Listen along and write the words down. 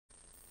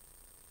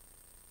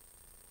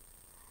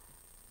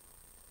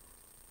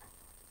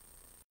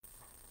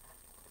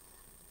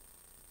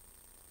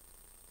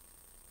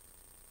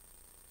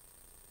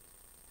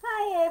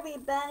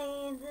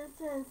everybody, this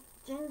is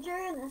Ginger,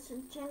 and this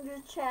is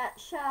Ginger's Chat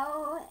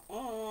Show,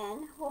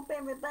 and hope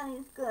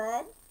everybody's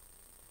good.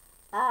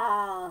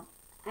 I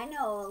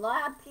know a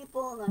lot of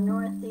people in the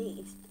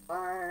Northeast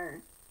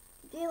are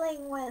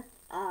dealing with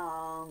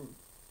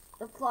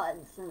the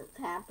floods that's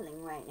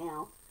happening right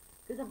now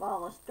because of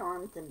all the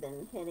storms that have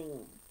been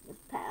hitting this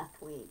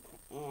past week,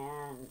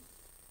 and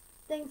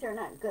things are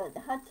not good.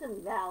 The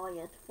Hudson Valley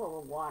is full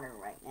of water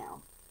right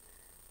now.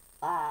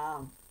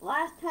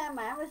 Last time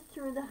I was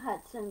through the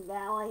Hudson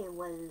Valley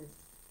was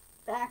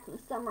back in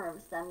the summer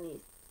of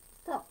 77,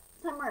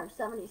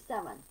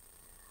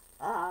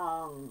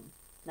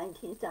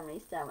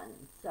 1977.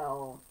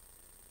 So,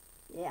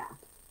 yeah,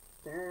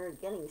 they're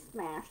getting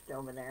smashed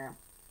over there.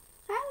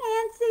 Hi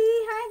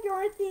Nancy, hi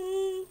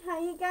Dorothy, how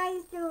you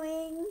guys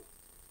doing?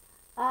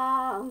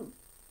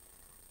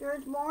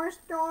 There's more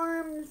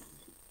storms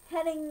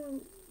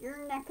heading your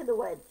neck of the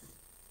woods.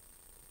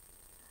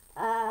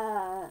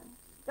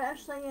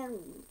 Especially in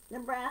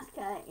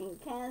Nebraska and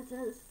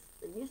Kansas,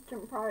 the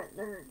eastern part,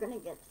 they're going to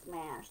get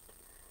smashed.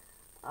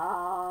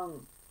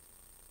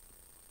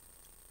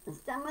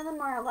 Some of them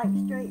are like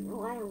straight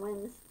line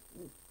winds.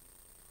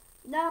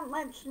 Not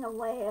much in the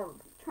way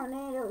of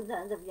tornadoes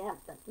as of yet,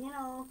 but you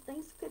know,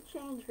 things could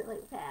change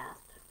really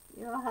fast.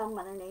 You know how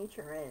Mother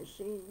Nature is.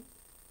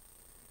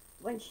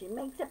 When she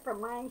makes up her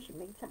mind, she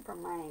makes up her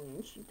mind,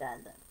 and she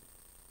does it,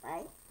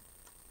 right?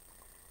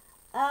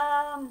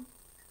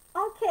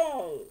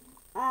 Okay.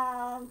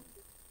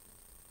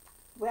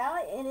 Well,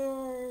 it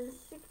is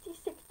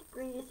 66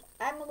 degrees.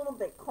 I'm a little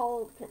bit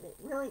cold because it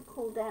really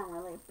cooled down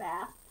really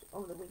fast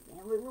over the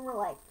weekend. We were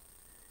like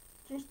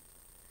just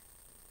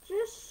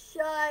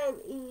shy of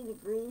 80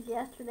 degrees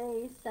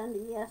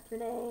Sunday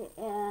yesterday,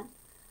 and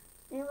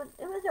it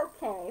was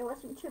okay. It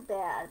wasn't too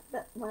bad,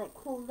 but when it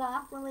cools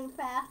off really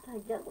fast, I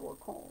get a little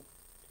cold.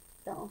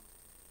 So,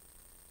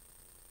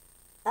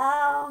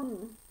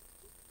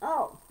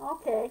 oh,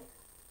 okay.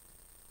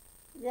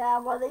 Yeah,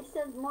 well, they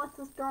said most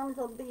of the storms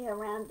will be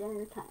around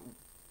dinner time.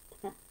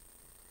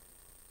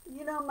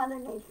 You know, Mother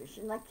Nature,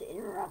 she likes to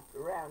interrupt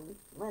around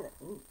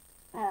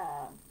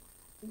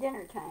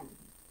dinner time.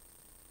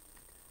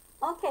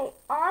 Okay,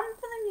 on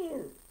for the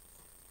news.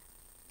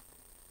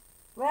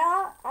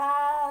 Well,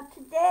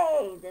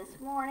 this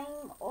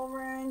morning, over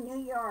in New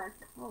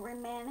York, over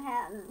in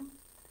Manhattan,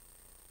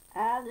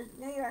 this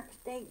New York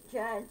State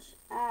judge,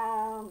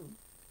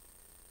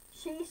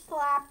 she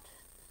slapped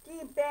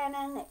Steve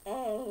Bannon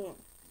a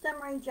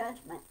summary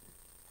judgment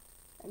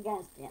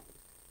against him.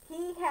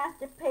 He has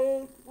to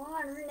pay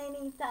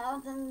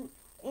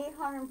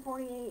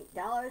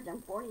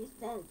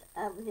 $480,848.40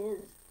 of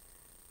his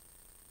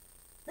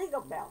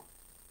legal bill.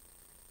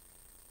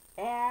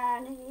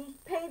 And he's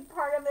paid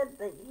part of it,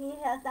 but he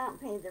has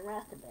not paid the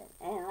rest of it.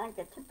 And like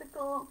a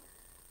typical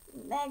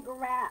mega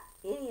rat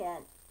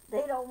idiot,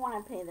 they don't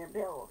want to pay their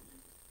bills.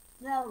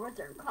 In other words,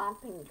 they're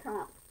copying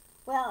Trump.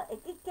 Well,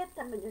 it could get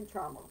them into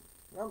trouble.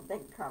 Real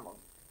big trouble.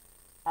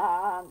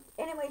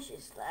 Anyway, she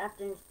slapped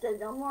and said,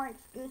 no more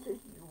excuses,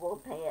 you will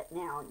pay it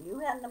now. You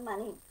have the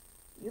money,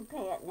 you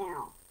pay it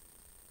now.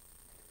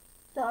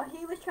 So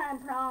he was trying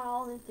to put on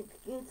all these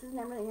excuses and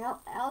everything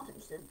else, and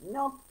she said,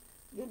 nope,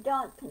 you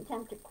don't,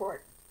 contempt of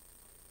court.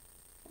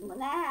 And when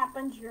that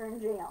happens, you're in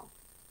jail.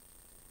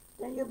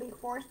 Then you'll be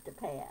forced to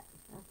pay it,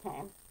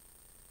 okay?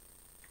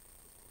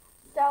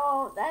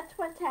 So that's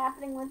what's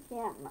happening with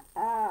him.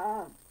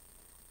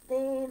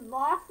 The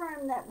law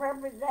firm that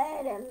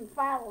represented him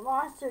filed a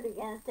lawsuit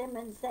against him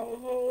and say,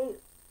 hey,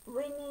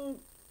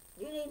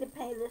 you need to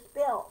pay this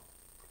bill.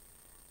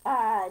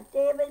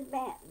 David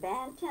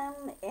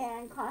Bantam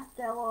and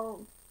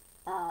Costello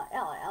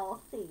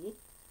LLC,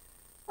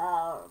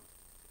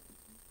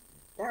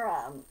 they're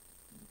a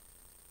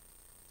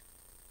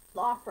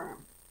law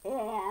firm,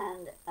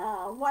 and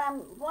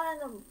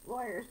one of the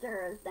lawyers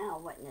there is now a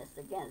witness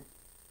against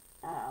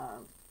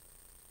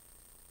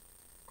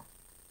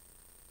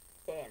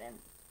Bannon.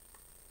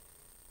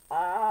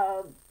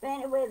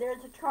 Anyway,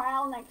 there's a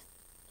trial next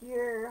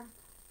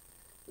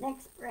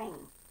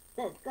spring,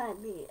 that's going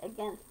to be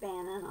against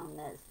Bannon on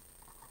this.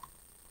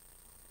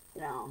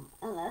 You know,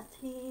 unless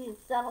he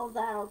settles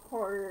out of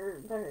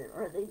court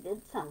or they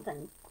did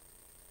something.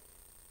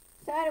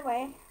 So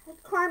anyway,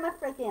 it's karma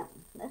for him.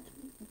 That's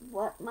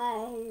what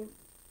my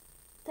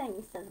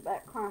thing says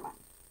about karma.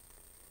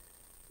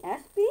 Now,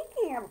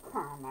 speaking of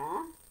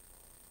karma,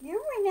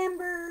 you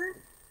remember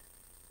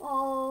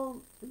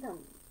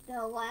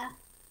the last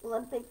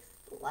Olympics,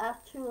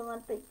 last two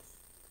Olympics,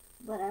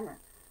 whatever.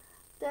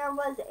 There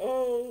was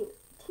a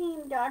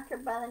team doctor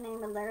by the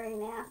name of Larry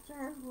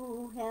Nassar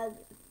who had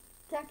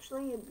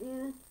sexually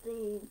abused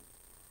the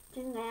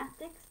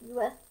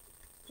U.S.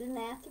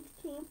 gymnastics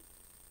team,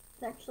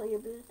 sexually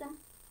abused them.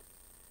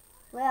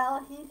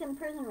 Well, he's in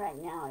prison right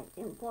now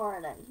in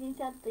Florida.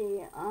 He's at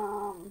the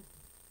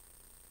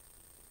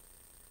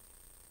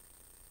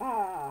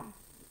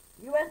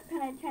U.S.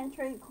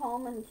 Penitentiary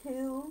Coleman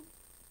 2,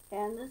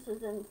 and this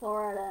is in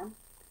Florida.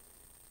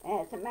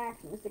 And it's a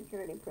maximum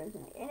security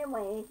prison.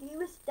 Anyway, he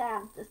was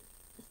stabbed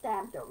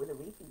stabbed over the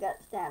week. He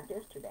got stabbed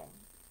yesterday.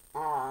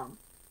 Um,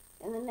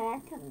 in the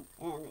neck and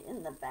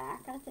in the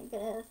back, I think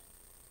it is.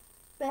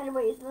 But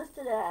anyway, he's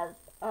listed as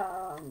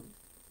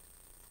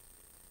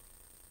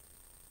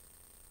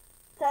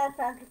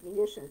satisfactory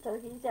condition, so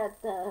he's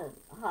at the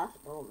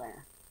hospital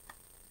there.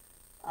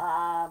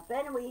 But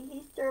anyway,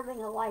 he's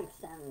serving a life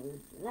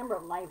sentence, a number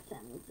of life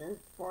sentences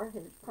for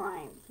his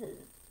crimes, his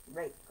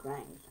rape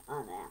crimes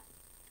on that.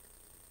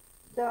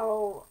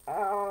 So,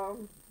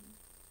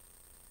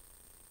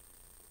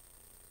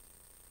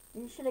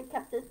 you should have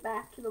kept his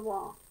back to the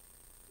wall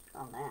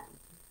on that.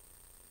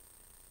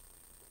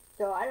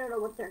 So I don't know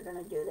what they're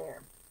going to do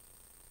there.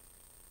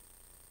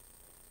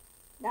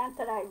 Not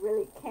that I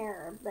really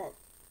care, but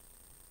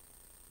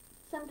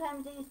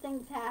sometimes these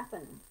things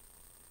happen.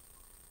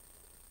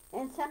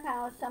 And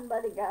somehow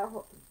somebody got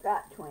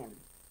to him.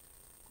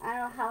 I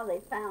don't know how they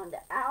found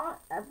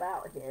out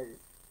about his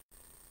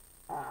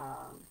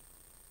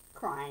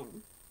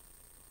crime.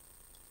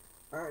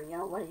 Or, you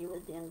know, what he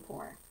was in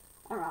for.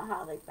 I don't know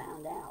how they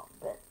found out.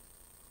 But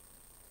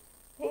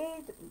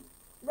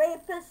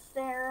rapists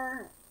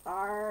there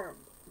are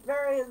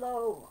very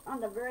low,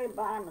 on the very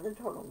bottom of the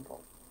totem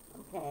pole.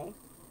 Okay?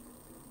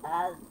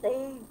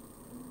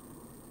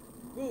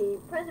 The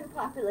prison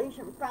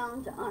population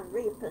frowns on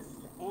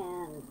rapists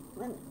and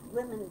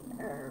women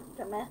or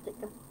domestic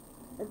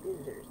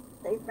abusers.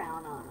 They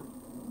frown on them.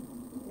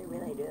 They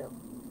really do.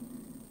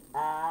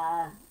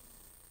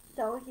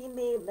 So he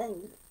may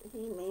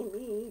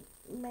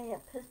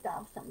have pissed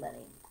off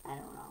somebody. I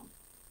don't know.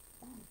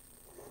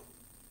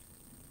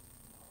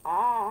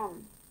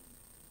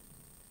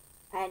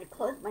 I had to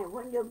close my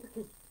window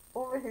because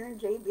over here in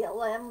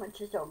JBLM,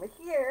 which is over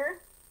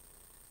here,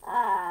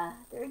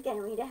 they're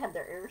getting ready to have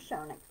their air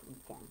show next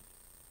weekend.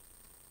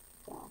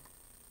 So,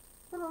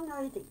 a little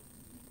noisy.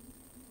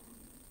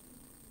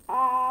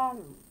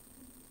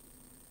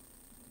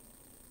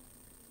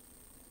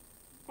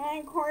 And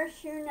of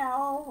course, you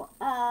know,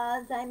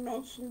 as I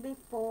mentioned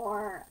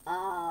before,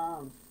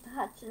 the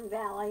Hudson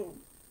Valley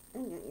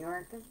in New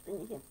York has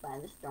been hit by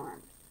the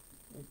storms.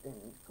 It's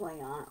been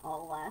going on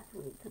all last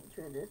week and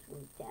through this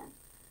weekend.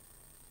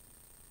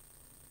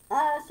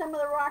 Some of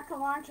the rocket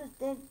launches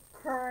did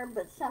occur,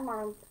 but some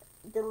are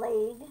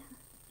delayed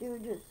due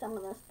to some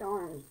of the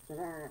storms that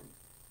are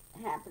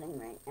happening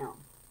right now.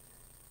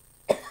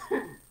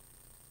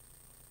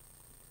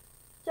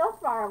 So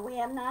far, we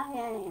have not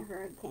had any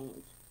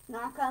hurricanes.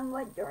 Knock on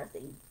wood,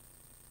 Dorothy.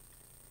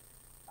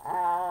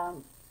 I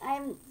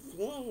haven't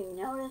seen,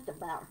 noticed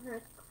about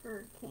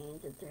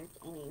hurricanes, if there's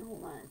any.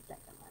 Hold on a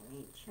second, let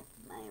me check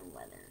my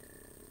weather.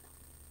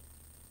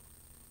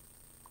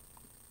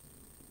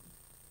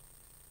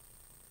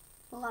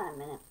 Hold on a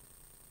minute.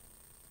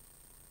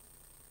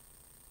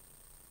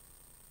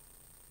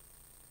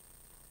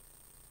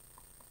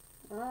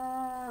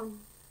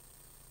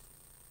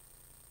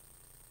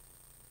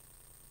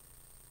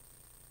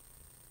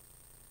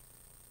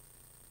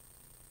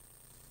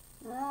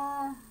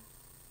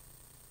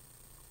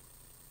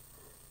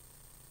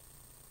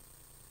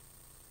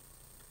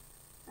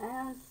 I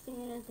don't see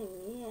anything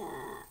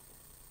yet.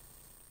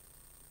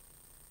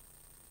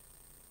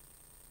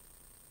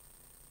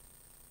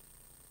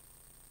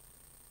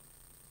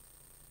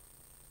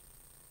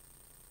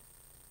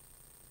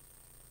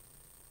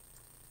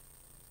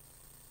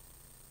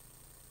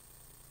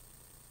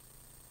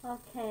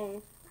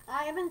 Okay,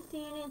 I haven't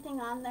seen anything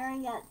on there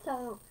yet,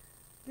 so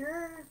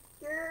your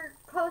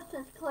coast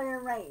is clear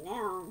right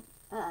now,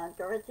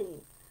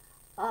 Dorothy,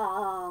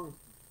 on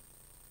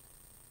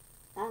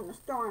the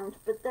storms,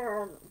 but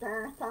there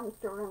are some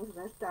storms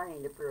that are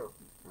starting to brew,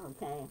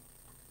 okay?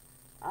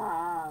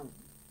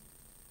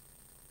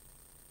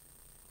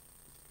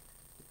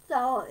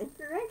 So if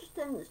you're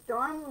interested in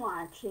storm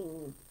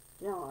watching,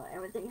 you know,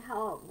 everything,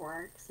 how it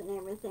works and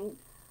everything,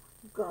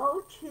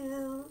 go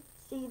to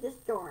See the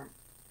Storm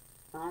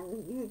on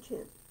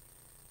YouTube.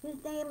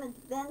 His name is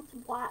Vince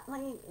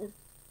Watley.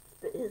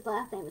 His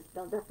last name is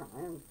spelled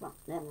differently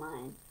than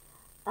mine.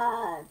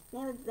 His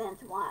name is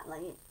Vince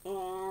Watley,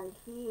 and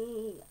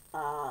he's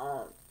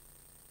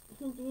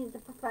a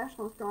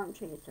professional storm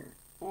chaser.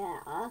 And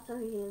also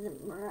he is a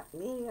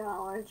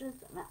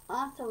meteorologist, and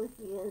also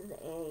he is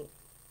a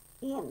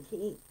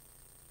EMT.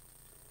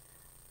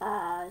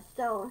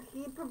 So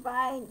he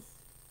provides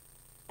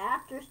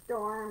after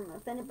storm,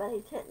 if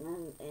anybody's hitting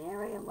an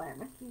area or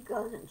whatever, he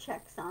goes and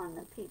checks on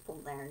the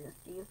people there to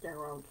see if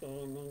they're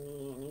okay and they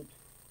need any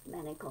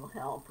medical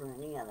help or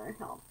any other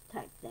help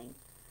type thing.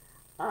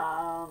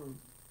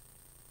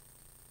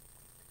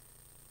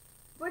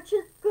 Which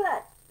is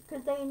good,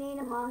 because they need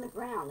them on the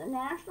ground. The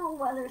National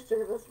Weather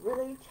Service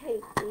really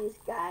take these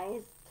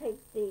guys, take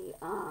the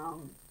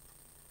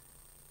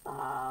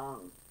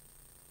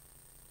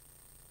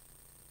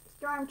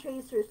storm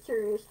chasers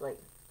seriously.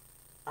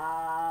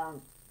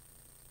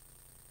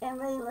 And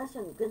really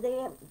listen, because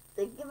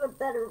they give a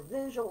better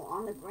visual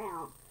on the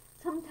ground.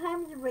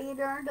 Sometimes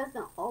radar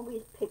doesn't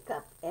always pick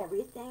up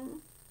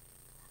everything,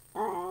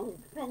 and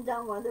it depends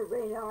on whether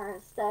radar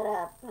is set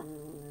up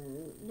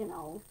and, you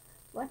know,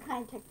 what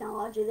kind of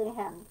technology they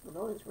have for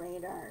those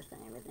radars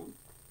and everything.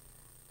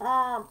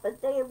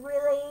 But they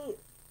really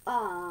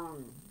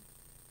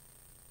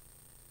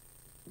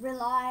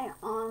rely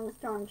on the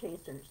storm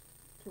chasers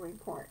to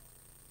report.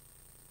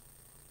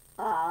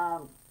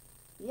 Um,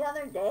 the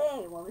other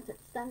day, what was it,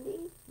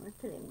 Sunday? Or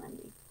today,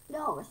 Monday?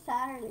 No, it was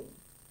Saturday.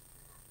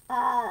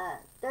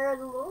 There's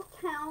a little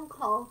town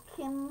called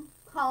Kim,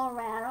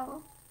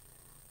 Colorado.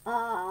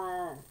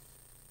 Uh,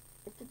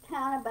 it's a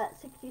town of about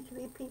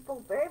 63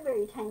 people, very,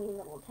 very tiny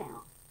little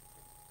town.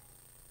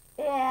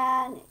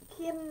 And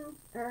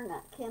or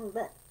not Kim,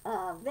 but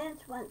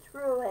Vince went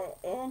through it,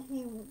 and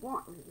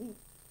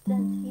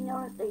since he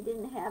noticed they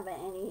didn't have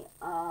any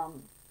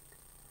um,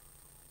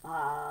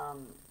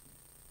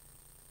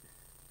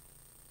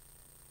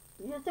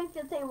 you think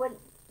that they would,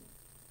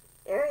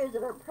 areas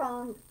that are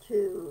prone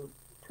to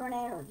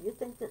tornadoes, you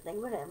think that they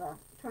would have a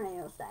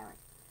tornado siren.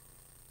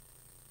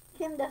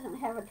 Kim doesn't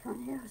have a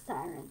tornado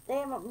siren. They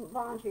have a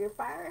volunteer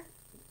fire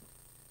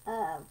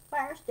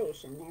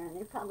station there, and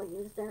they probably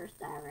use their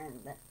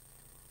siren. But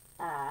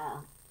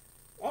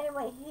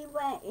anyway, he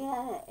went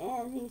in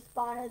and he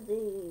spotted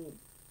the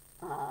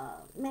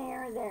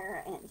mayor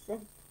there and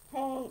said,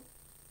 "Hey,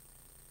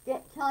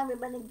 tell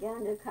everybody to get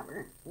under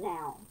cover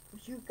now,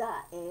 because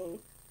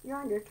you're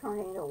under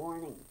tornado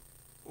warning."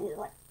 And he's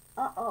like,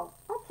 "Uh-oh,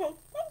 okay,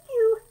 thank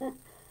you."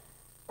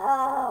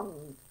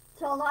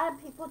 So a lot of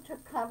people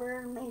took cover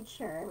and made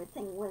sure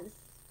everything was,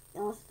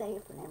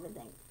 safe and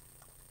everything.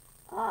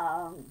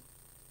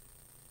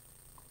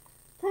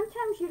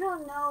 Sometimes you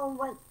don't know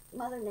what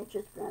Mother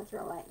Nature's going to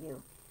throw at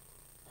you.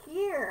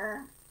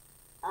 Here,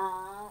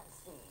 let's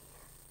see,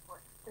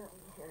 what's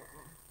doing here?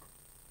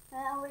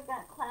 Well, we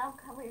got cloud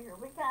cover here.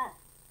 We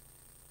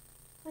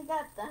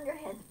got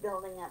thunderheads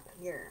building up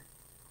here.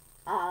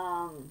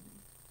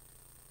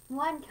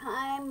 One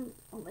time,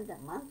 was it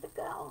a month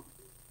ago?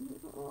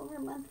 Over a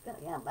month ago,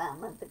 yeah, about a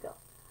month ago.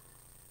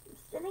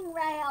 Sitting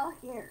right out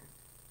here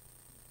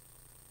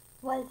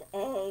was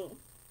a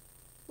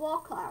wall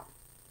cloud.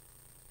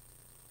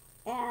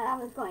 And I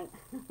was going,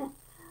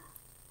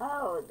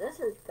 oh, this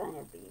is going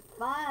to be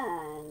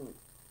fun.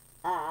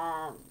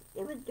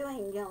 It was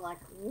doing, like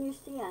you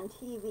see on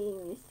TV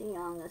and you see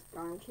on the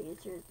storm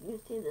chasers, you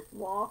see this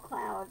wall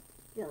cloud,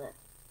 that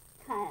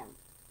kind of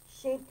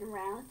shaped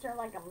around, sort of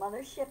like a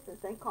mothership, as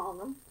they call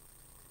them.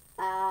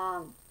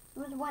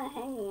 There was one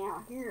hanging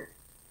out here.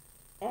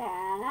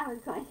 And I was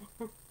going,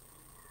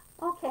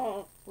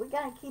 okay, we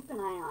got to keep an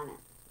eye on it.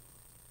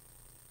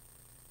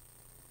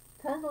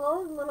 Because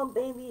those little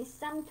babies,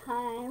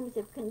 sometimes,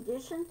 if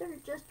conditions are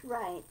just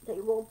right, they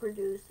will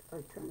produce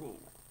a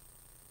tornado.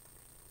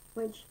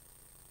 Which,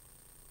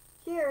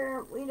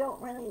 here, we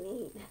don't really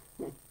need.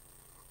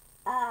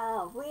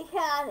 We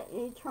had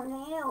a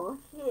tornado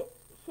hit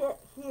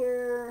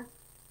here,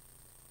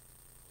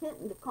 hit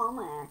in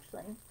Tacoma,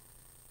 actually.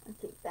 Let's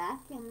see,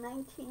 back in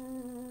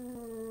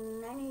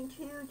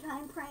 1992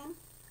 time frame.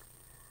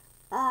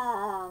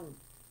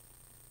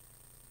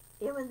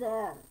 It was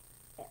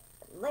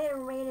later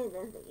rated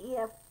as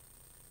the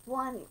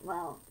EF1,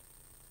 well,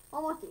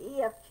 almost the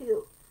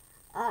EF2.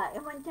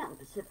 It went down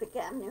Pacific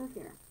Avenue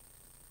here.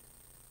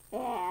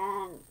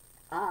 And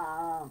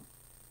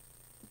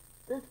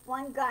this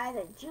one guy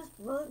that just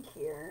moved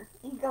here,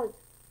 he goes,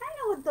 "I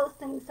know what those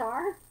things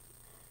are."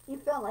 He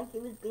felt like he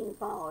was being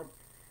followed.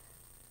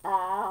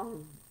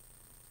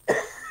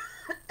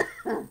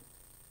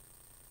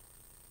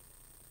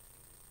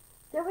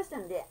 There was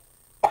some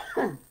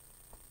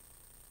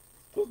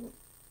excuse me.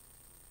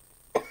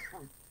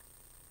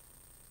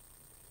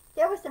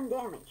 There was some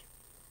damage.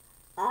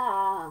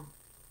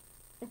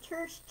 The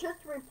church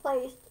just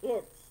replaced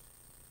its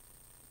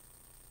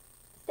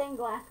stained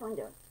glass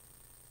windows.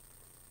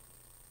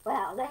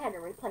 Well, they had to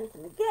replace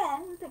them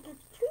again because the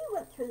tree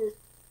went through this.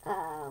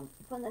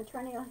 When the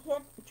tornado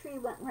hit, the tree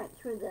went right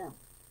through the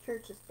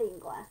church's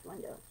stained glass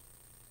windows.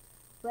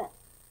 Went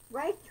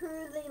right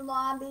through the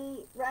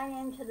lobby, right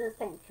into the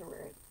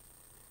sanctuary.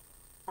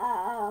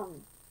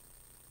 And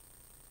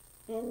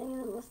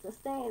needless to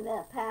say,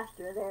 the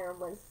pastor there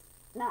was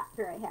not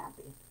very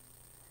happy.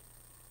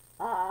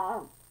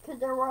 Because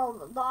there were a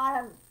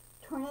lot of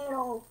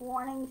tornado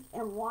warnings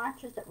and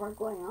watches that were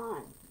going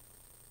on.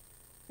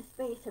 A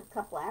space of a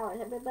couple hours,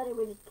 everybody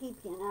would just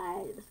keep an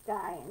eye at the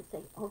sky and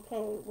say,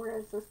 okay, where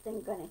is this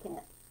thing going to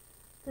hit?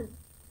 Because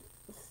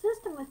the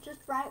system was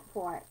just right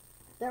for it.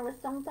 There was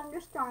some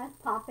thunderstorms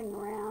popping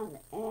around,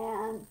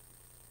 and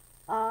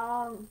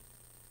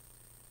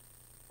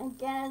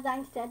again, as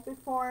I said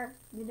before,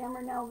 you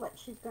never know what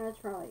she's going to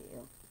throw at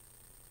you.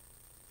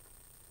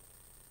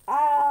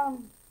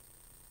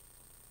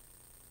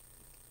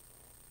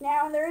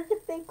 Now, there is a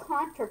big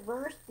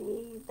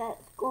controversy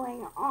that's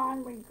going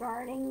on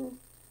regarding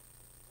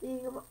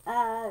the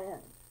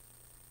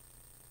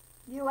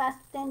U.S.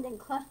 sending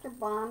cluster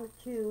bombs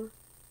to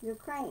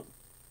Ukraine.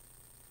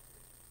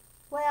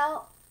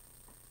 Well,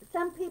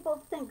 some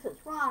people think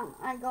it's wrong.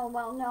 I go,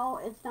 well, no,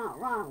 it's not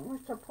wrong. We're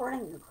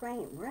supporting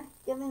Ukraine. We're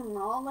giving them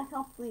all the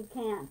help we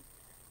can.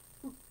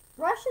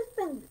 Russia's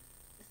been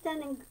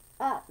sending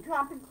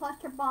dropping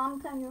cluster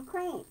bombs on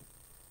Ukraine.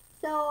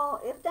 So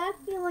if that's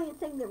the only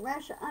thing that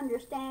Russia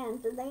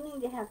understands, then they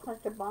need to have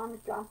cluster bombs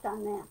dropped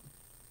on them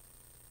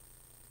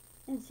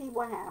and see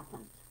what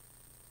happens.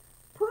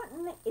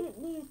 Putin, he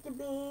needs to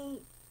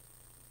be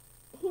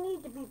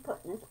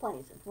put in his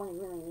place. Is what he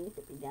really needs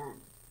to be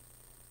done.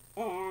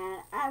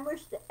 And I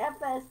wish the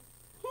FS,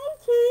 hey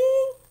T,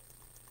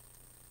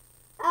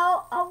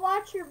 I'll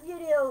watch your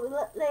video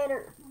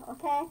later,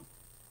 okay?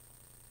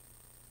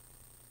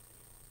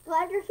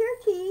 Glad you're here,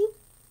 T.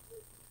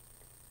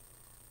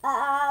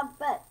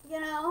 But, you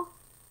know,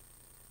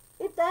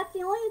 if that's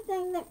the only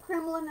thing that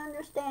Kremlin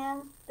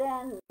understands,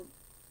 then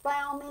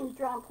by all means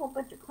drop a whole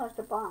bunch of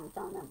cluster bombs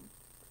on them.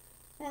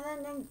 And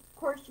then of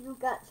course, you've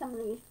got some of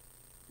these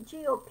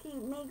GOP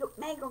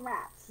mega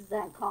rats, as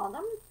I call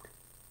them,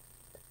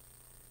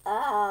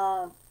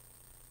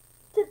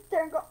 sit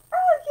there and go,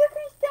 oh, you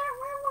can start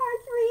World War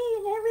III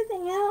and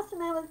everything else.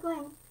 And I was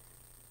going,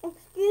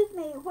 excuse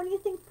me, what do you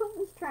think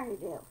Putin's trying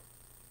to do?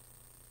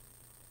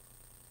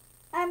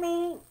 I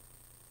mean,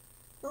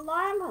 a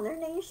lot of other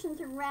nations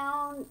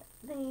around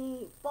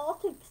the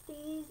Baltic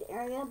States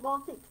area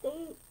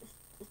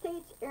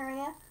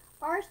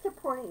are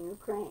supporting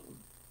Ukraine.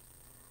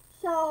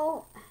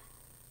 So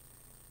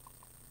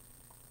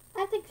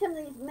I think some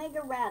of these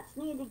mega rats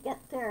need to get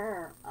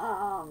their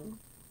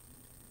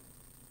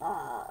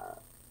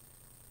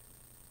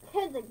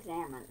heads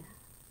examined.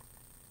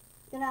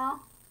 You know?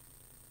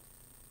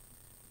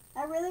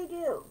 I really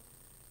do.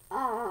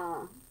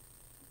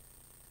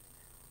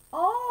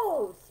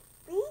 Oh,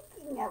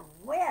 speaking of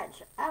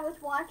which, I was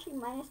watching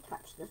Midas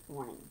Touch this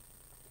morning,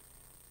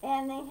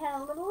 and they had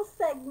a little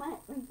segment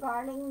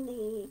regarding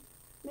the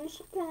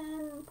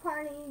Michigan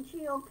Party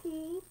GOP,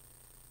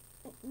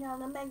 you know,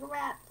 the mega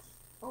rats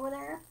over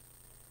there.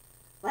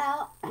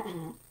 Well,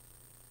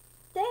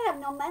 they have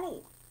no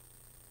money.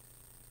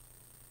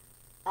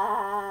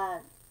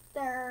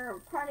 Their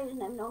party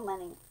doesn't have no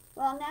money.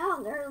 Well, now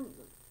they're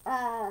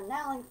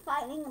not only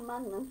fighting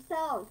among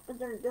themselves, but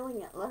they're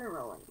doing it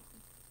literally.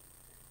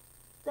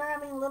 They're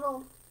having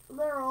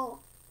literal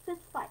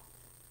fist fights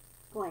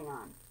going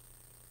on.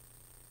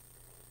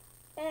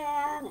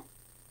 And,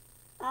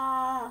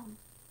 of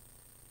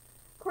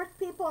course,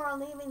 people are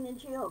leaving the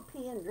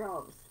GOP in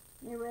droves.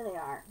 They really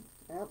are.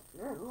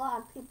 There's a lot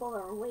of people that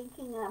are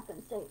waking up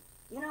and say,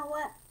 you know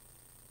what?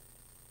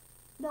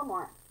 No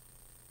more.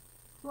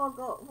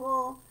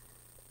 We'll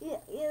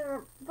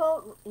either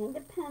vote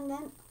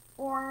independent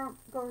or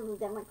go to the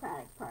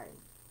Democratic Party.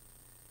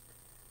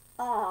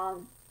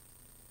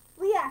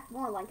 We act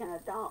more like an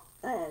adult.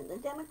 The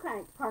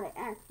Democratic Party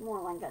acts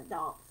more like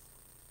adults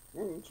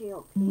than the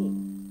GOP.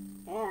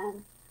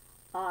 And,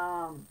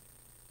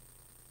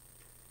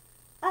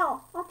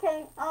 oh,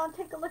 okay, I'll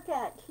take a look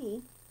at it,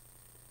 T.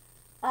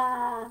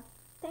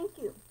 Thank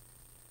you.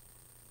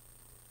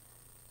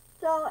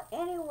 So,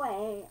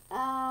 anyway,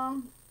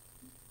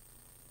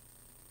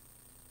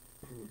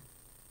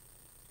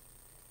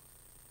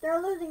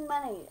 they're losing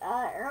money.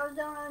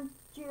 Arizona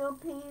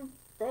GOP,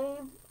 they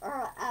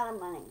are out of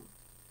money.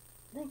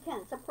 They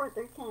can't support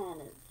their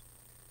candidates.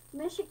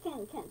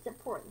 Michigan can't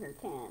support their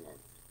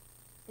candidates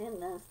in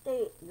the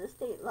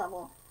state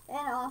level,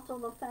 and also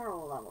the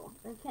federal level.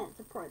 They can't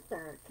support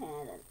their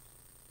candidates.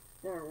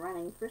 They're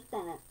running for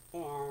Senate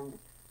and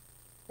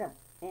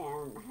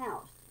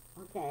House.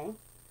 Okay,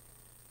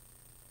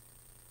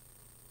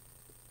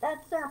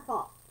 that's their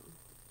fault.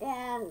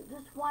 And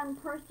this one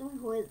person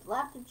who has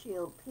left the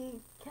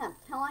GOP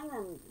kept telling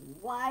them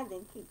why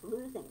they keep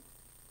losing.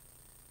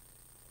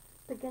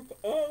 Because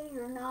A,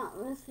 you're not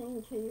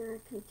listening to your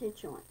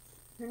constituents.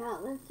 You're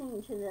not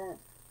listening to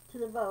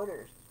the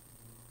voters.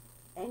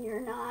 And you're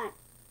not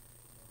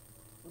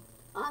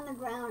on the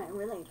ground and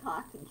really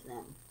talking to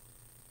them.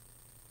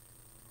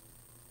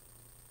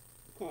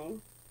 Okay?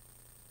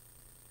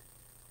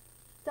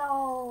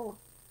 So,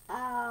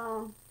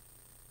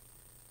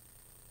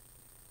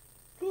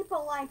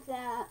 people like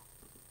that,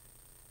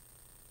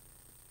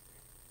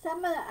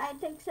 I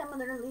think some of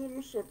their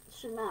leadership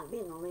should not be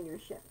in the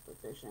leadership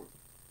position.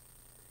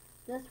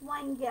 This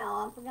one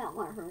gal, I forgot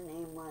what her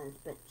name was,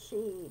 but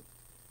she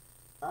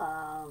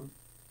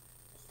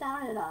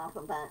sounded off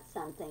about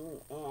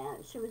something,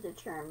 and she was the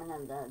chairman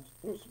of the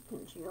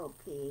Michigan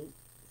GOP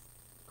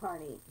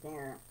party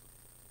there,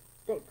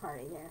 state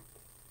party there,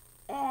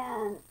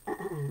 and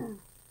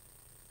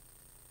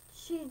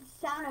she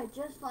sounded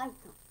just like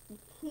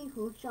he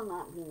who shall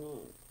not be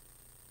named.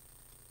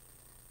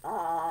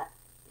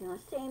 You know,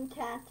 same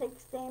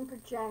tactics, same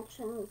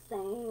projections,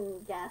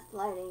 same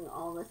gaslighting,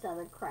 all this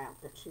other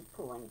crap that she's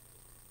pulling.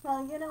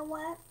 Well, you know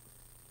what?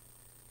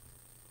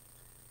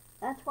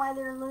 That's why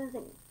they're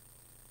losing.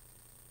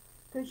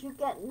 Because you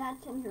get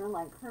nuts in here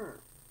like her.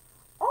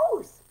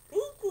 Oh,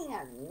 speaking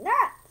of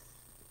nuts,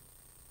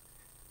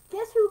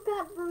 guess who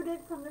got booted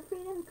from the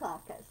Freedom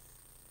Caucus?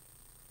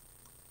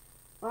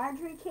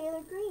 Marjorie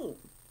Taylor Greene.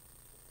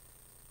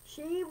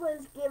 She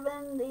was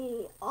given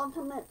the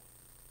ultimate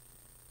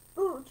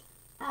boot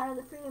out of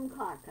the Freedom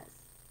Caucus.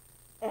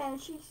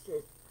 And she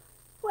says,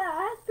 Well,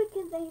 that's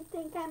because they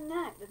think I'm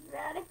not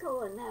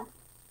radical enough.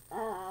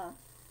 Uh,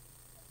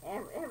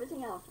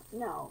 everything else,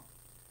 no.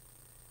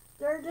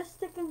 They're just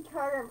sick and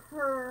tired of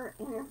her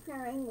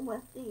interfering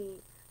with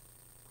the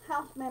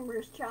House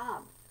member's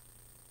job.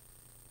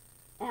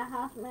 And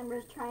House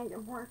members trying to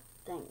work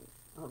things,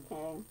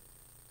 okay?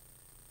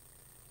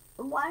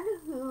 The one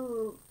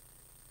who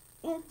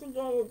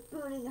instigated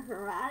booting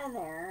her out of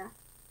there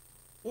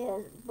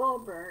is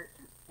Bobert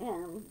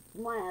and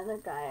one other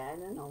guy, I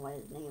don't know what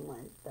his name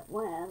was, but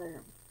one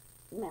other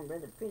member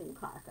of the Freedom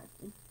Caucus.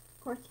 And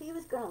of course, he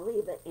was going to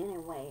leave it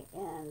anyway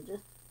and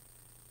just,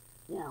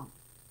 you know,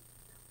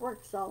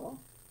 work solo.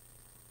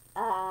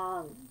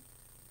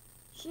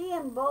 She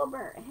and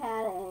Bobert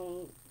had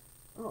a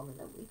week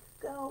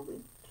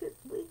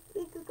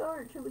ago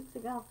or 2 weeks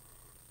ago,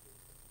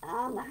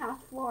 on the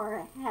House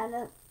floor,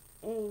 had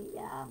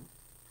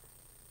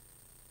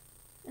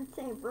let's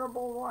say,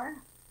 verbal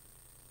war.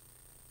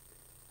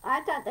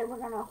 I thought they were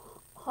going to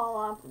haul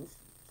off and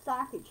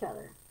sock each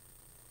other.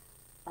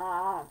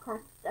 Of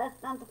course,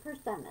 that's not the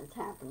first time that's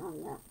happened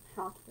on the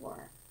House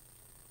floor.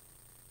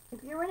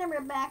 If you remember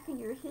back in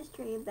your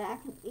history,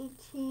 back in 18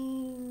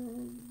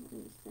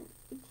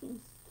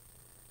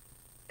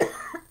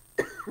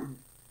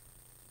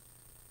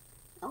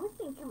 I would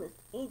think it was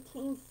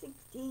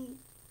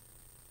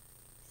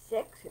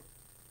 1866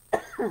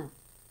 or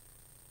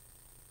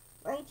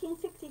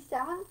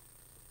 1867.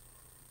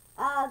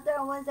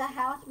 There was a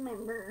House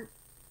member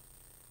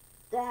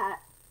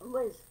that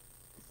was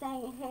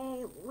saying,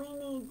 hey,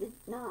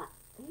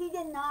 he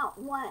did not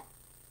want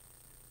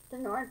the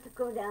North to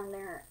go down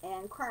there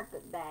and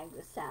carpetbag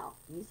the South.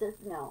 He says,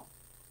 no,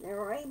 they've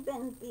already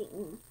been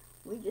beaten.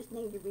 We just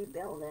need to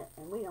rebuild it,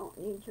 and we don't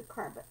need to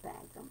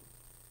carpetbag them.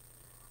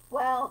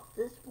 Well,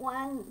 this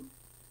one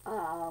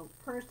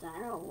person, I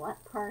don't know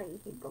what party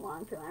he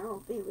belonged to. I don't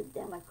know if he was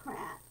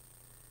Democrat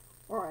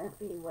or if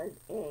he was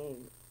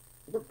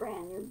the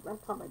brand new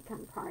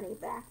Republican Party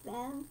back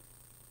then.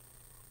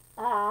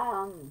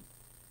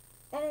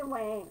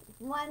 Anyway,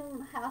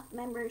 one House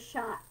member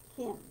shot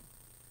him.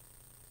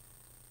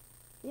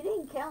 He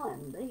didn't kill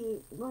him, but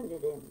he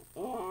wounded him.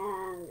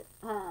 And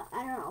I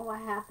don't know what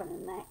happened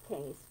in that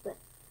case, but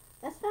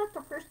that's not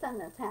the first time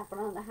that's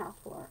happened on the House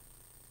floor.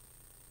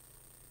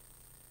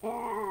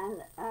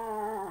 And,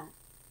 of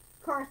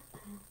course,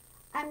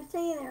 I'm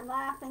sitting there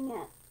laughing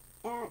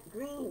at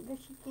Green because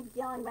she keeps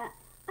yelling about,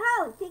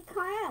 oh,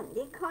 decorum,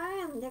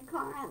 decorum,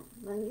 decorum.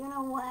 Well, you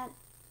know what?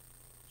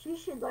 She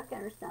should look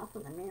at herself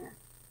in the mirror.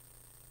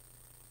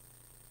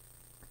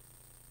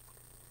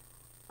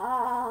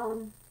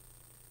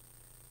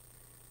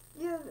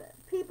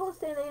 People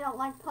say they don't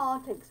like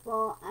politics.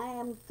 Well, I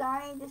am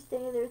sorry to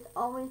say there's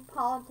always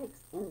politics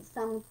in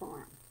some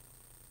form.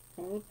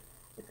 Okay?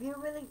 If you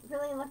really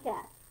look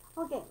at,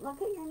 okay,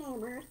 look at your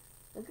neighbors,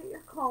 look at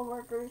your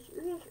coworkers.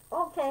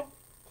 Okay,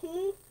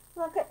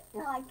 look at,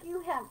 like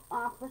you have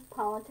office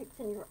politics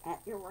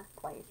at your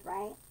workplace,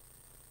 right?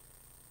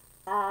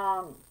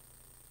 I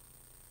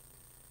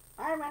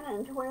ran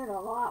into it a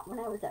lot when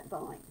I was at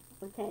Boeing.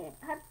 Okay,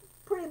 I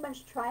pretty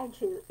much tried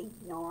to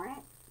ignore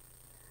it.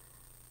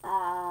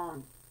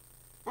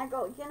 I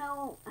go,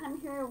 I'm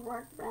here to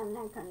work, but I'm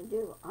not going to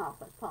do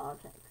office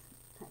politics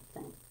type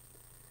thing.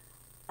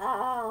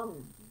 I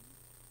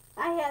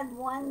had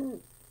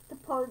one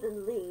supposed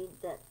lead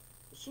that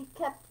she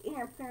kept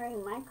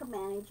interfering,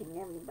 micromanaging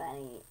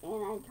everybody,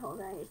 and I told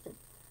her, I said,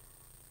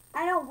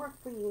 I don't work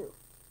for you.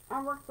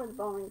 I work for the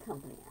Boeing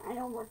company. I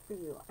don't work for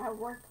you. I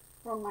work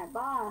for my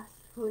boss,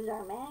 who's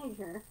our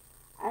manager.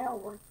 I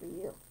don't work for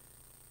you.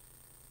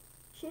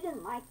 She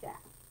didn't like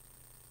that.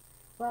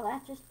 Well,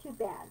 that's just too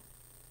bad.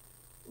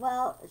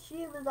 Well,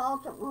 she was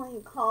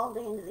ultimately called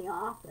into the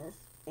office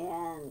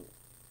and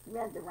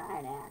read the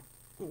riot act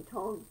and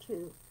told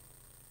to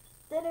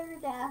sit her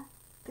desk,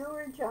 do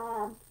her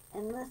job,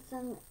 and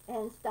listen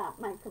and stop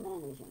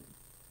micromanaging.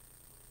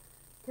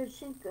 Because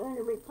she's going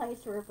to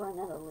replace her for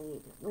another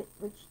lead,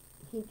 which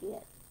he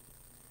did.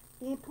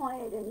 He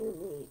appointed a new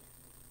lead.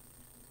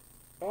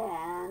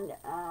 And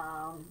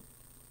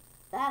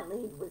that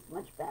lead was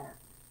much better.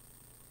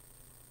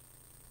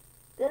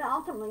 Then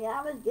ultimately,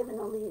 I was given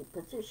a lead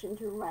position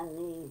to run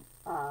the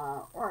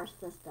OR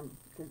system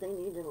because they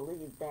needed a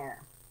lead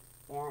there.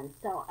 And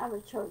so I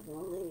was chosen to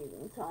lead.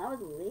 And so I was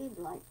a lead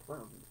like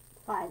for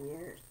 5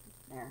 years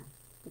there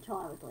until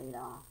I was laid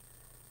off.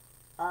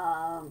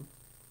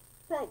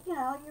 But, you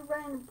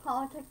run into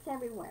politics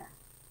everywhere.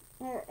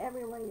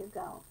 Everywhere you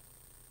go.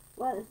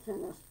 Whether it's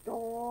in a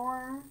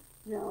store,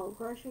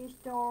 grocery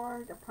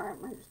store,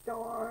 department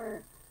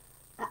store,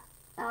 out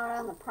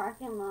on the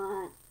parking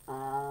lot,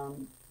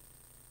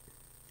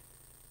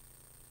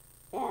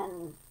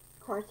 and, of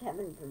course,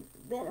 heaven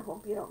forbid, I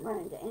hope you don't run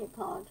into any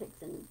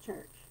politics in the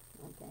church,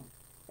 okay?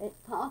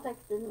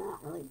 Politics does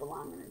not really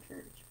belong in a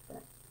church,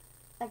 but,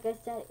 like I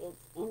said,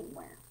 it's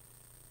anywhere,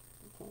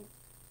 okay?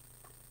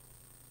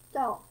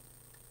 So,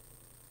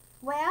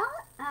 well,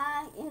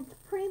 it's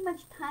pretty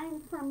much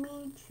time for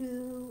me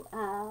to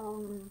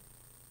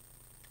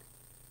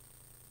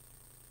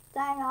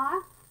sign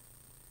off,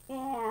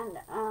 And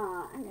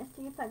I'm going to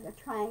see if I can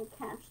try and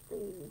catch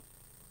the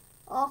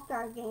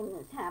All-Star game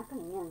that's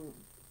happening in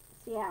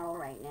Seattle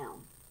right now.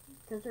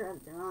 Because they're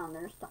on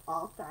their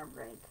All-Star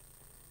break.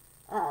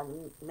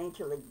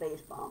 Major League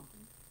Baseball.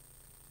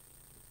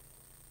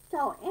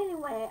 So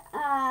anyway,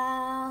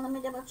 let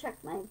me double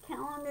check my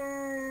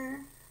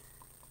calendar.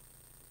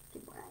 See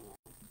where I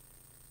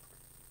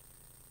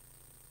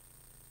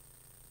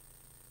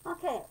am.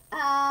 Okay,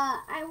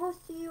 I will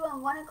see you at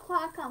 1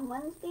 o'clock on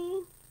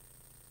Wednesday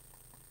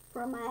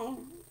for my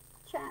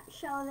chat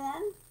show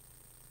then.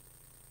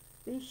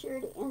 Be sure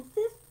to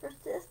insist,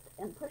 persist,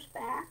 and push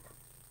back.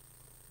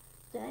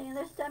 Is there any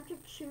other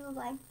subjects you would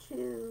like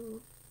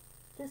to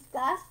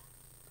discuss?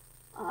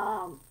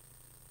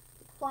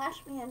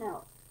 Flash me a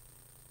note.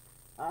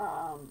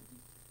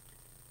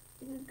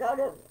 You can go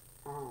to,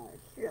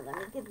 here, let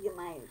me give you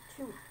my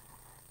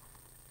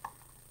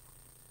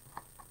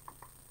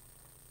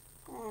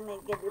let me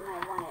give you my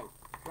one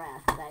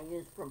address that I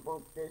use for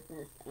both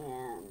business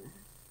and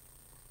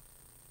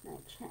my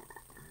chat.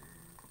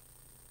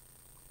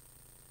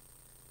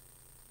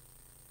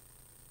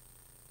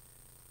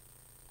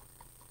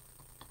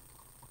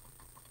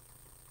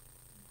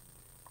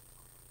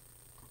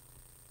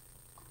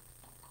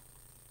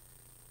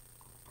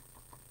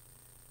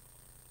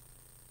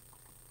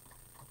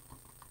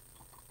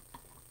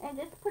 And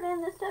just put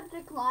in the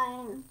subject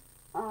line,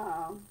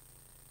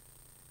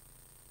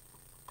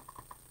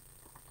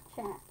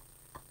 chat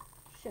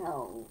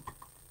show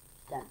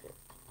subject.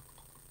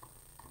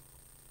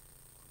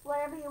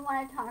 Whatever you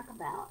want to talk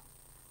about.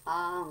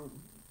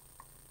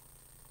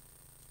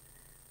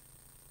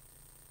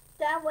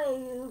 That way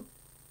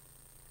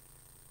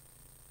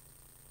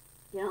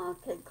you know,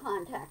 could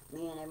contact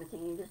me and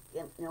everything. You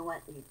just know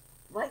what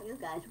you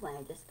guys want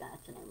to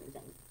discuss and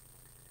everything.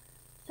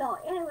 So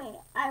anyway,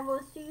 I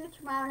will see you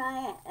tomorrow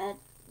night at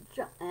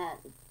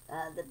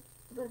the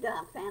Blue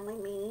Dot family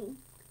meeting.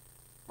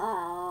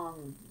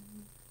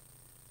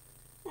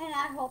 And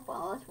I hope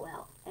all is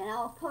well. And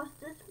I'll post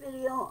this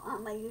video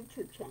on my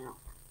YouTube channel.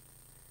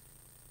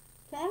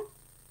 Okay?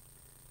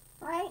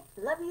 Alright,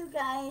 love you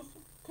guys.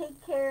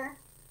 Take care.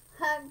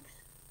 Hugs.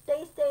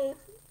 Stay safe.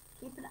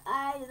 Keep an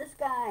eye to the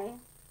sky.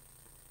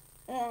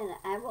 And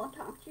I will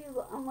talk to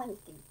you on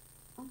Wednesday.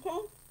 Okay?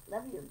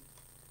 Love you.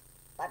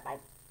 Bye-bye.